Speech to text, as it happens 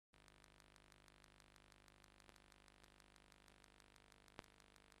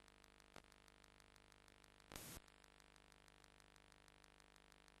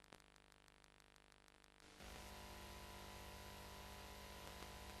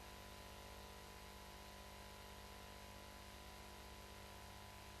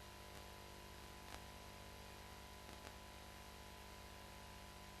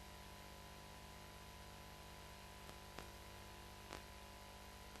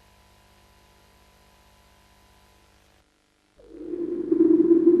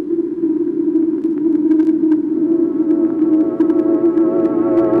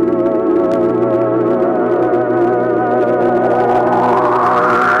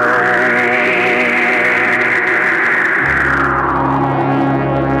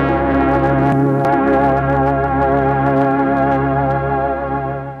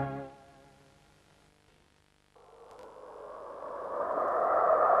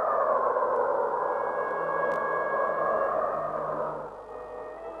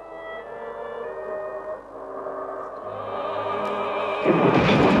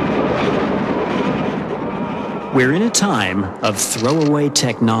We're in a time of throwaway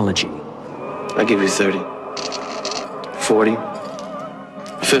technology. I'll give you 30, 40,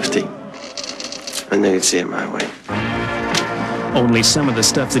 50. And then you'd see it my way. Only some of the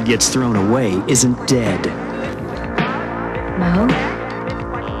stuff that gets thrown away isn't dead. Mo?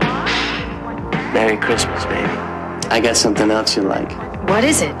 Merry Christmas, baby. I got something else you like. What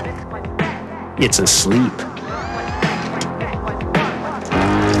is it? It's asleep.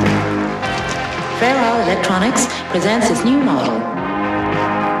 Fairhour Electronics presents its new model,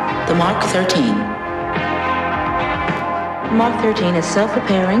 the Mark 13. The Mark 13 is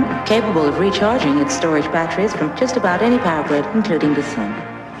self-repairing, capable of recharging its storage batteries from just about any power grid, including the sun.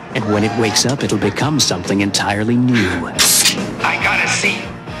 And when it wakes up, it'll become something entirely new. I gotta see.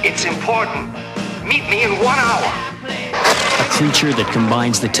 It's important. Meet me in 1 hour. A creature that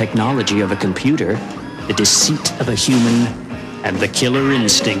combines the technology of a computer, the deceit of a human, and the killer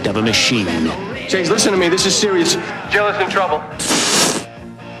instinct of a machine. Chase, listen to me. This is serious. Jill is in trouble.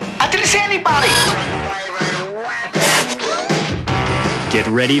 I didn't see anybody. Get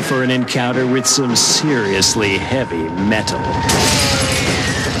ready for an encounter with some seriously heavy metal.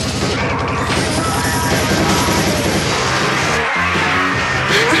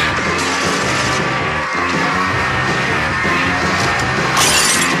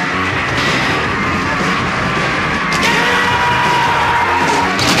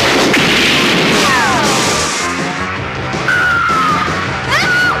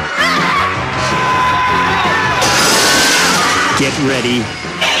 Get ready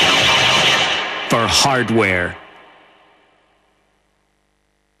for hardware.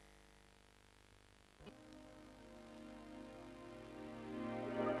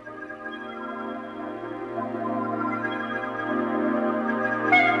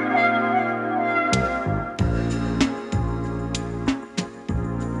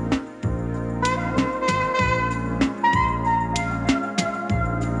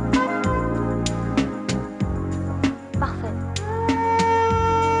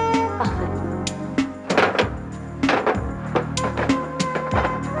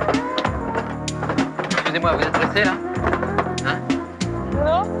 Excusez-moi, vous êtes pressé là? Hein?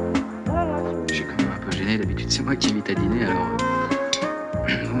 Non. Je suis quand même un peu gêné, d'habitude c'est moi qui invite à dîner, alors...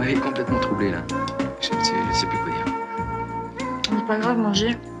 Vous m'avez complètement troublé là. Je sais plus quoi dire. C'est pas grave,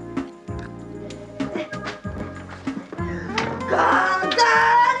 manger.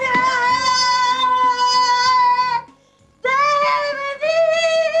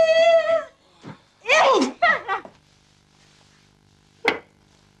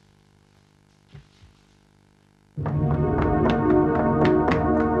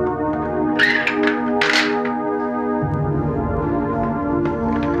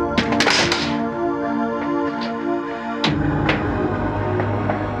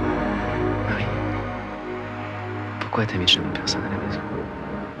 Pourquoi t'as mis de chez personne à la maison?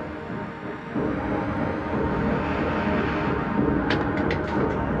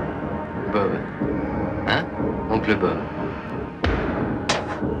 Bob. Hein? Oncle Bob.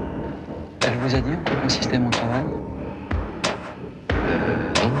 Elle vous a dit en quoi consistait mon travail?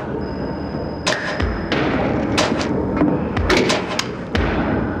 Non.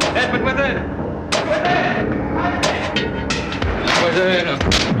 Hé, mademoiselle! Mademoiselle!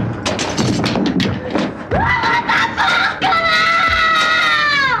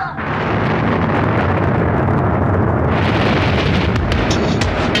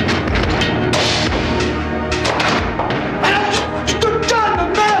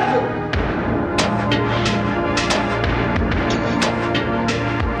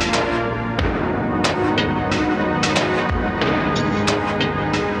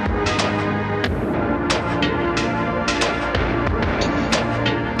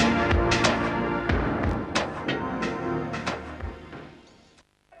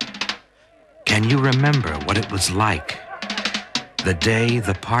 Can you remember what it was like the day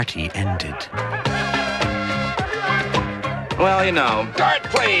the party ended? Well, you know, Guard,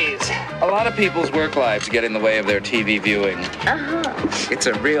 please. A lot of people's work lives get in the way of their TV viewing. It's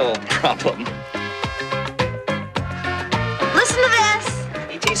a real problem. Listen to this.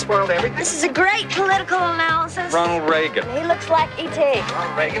 E.T. spoiled everything. This is a great political analysis. Ronald Reagan. He looks like E.T.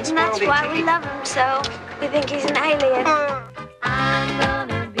 Ronald Reagan And that's spoiled why E.T. we love him so. We think he's an alien.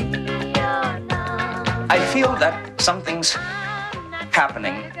 I feel that something's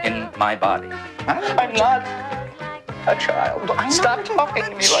happening in my body. I'm not a child. Stop talking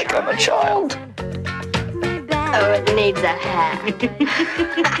to me like I'm a child. Oh, it needs a hat.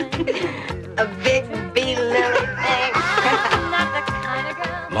 A big bee-lily thing.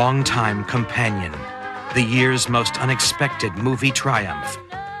 Longtime companion, the year's most unexpected movie triumph,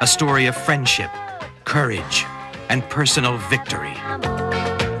 a story of friendship, courage, and personal victory. Have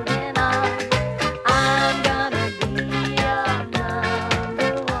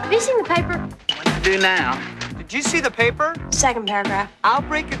you seen the paper? What do you do now? Did you see the paper? Second paragraph.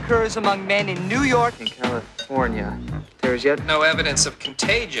 Outbreak occurs among men in New York and California. There is yet no evidence of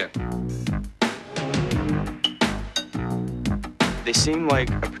contagion. They seem like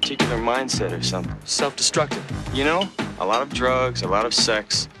a particular mindset or something. Self-destructive. You know, a lot of drugs, a lot of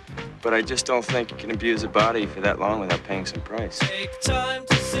sex, but I just don't think you can abuse a body for that long without paying some price.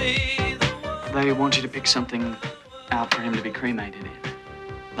 They want you to pick something out for him to be cremated in.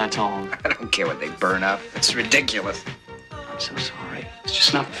 That's all. I don't care what they burn up. It's ridiculous. I'm so sorry. It's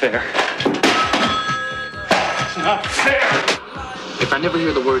just not fair. It's not fair! If I never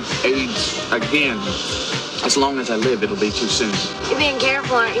hear the word AIDS again, as long as I live, it'll be too soon. You're being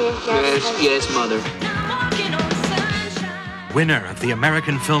careful, aren't you? Yes, Mother. Winner of the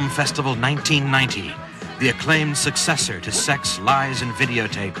American Film Festival 1990, the acclaimed successor to Sex, Lies, and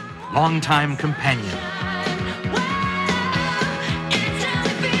Videotape, longtime companion.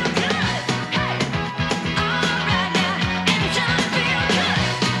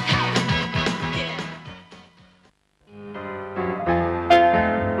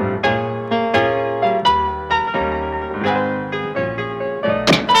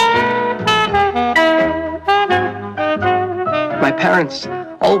 My parents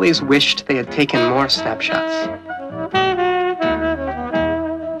always wished they had taken more snapshots.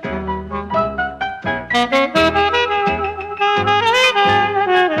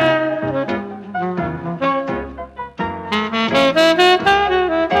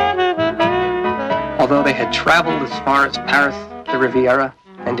 Although they had traveled as far as Paris, the Riviera,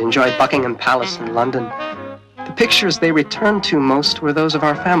 and enjoyed Buckingham Palace in London, the pictures they returned to most were those of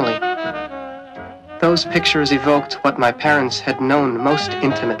our family. Those pictures evoked what my parents had known most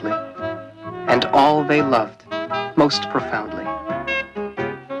intimately, and all they loved most profoundly.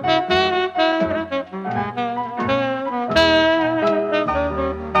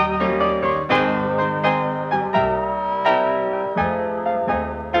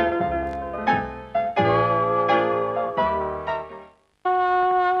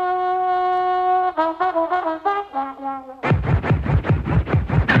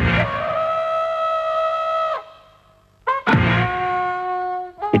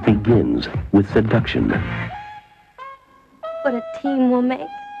 It begins with seduction. What a team we'll make.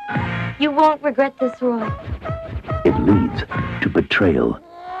 You won't regret this, Roy. It leads to betrayal.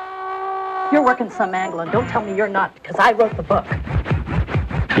 You're working some angle, and don't tell me you're not, because I wrote the book.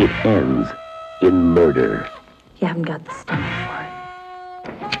 It ends in murder. You haven't got the stomach for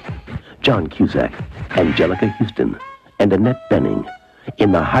it. John Cusack, Angelica Houston, and Annette Bening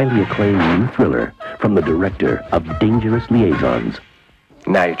in the highly acclaimed new thriller from the director of Dangerous Liaisons.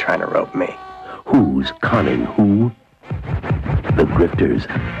 Now you're trying to rope me. Who's conning who? The grifters.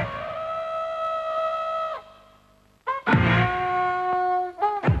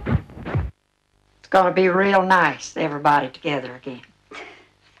 It's gonna be real nice, everybody together again.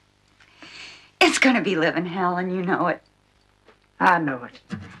 It's gonna be living hell, and you know it. I know it.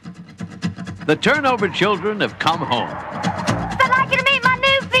 The Turnover children have come home. I'd like you to meet my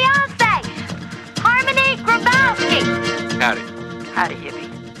new fiancée, Harmony Grabowski. Howdy. Howdy, hippie.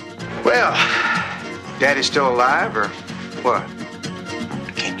 Well, Daddy's still alive, or what?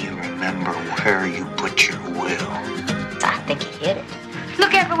 Can you remember where you put your will? I think he hit it.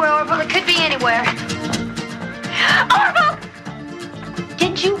 Look everywhere, Orville. It could be anywhere. Orville!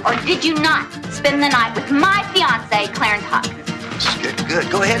 Did you or did you not spend the night with my fiancé, Clarence Hawkins? Good.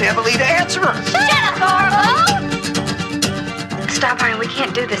 Go ahead, Evelina, answer her. Shut up, Orville! Stop, honey. We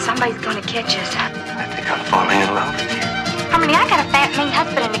can't do this. Somebody's going to catch us. I think I'm falling in love with you. Harmony, I got a fat, mean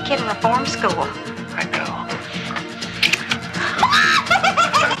husband and a kid in reform school. I know.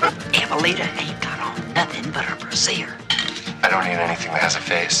 Evelina ain't got on nothing but her brassiere. I don't need anything that has a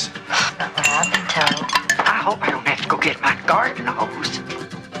face. I've been told. I hope I don't have to go get my garden hose.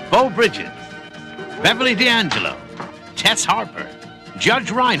 Beau Bridges, Beverly D'Angelo, Tess Harper,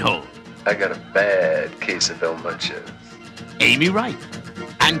 Judge Reinhold. I got a bad case of El Munches. Amy Wright,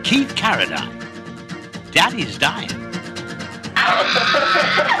 and Keith Carradine. Daddy's dying.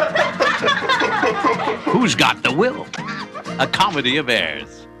 Who's Got the Will? A comedy of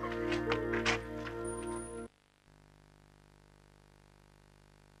errors.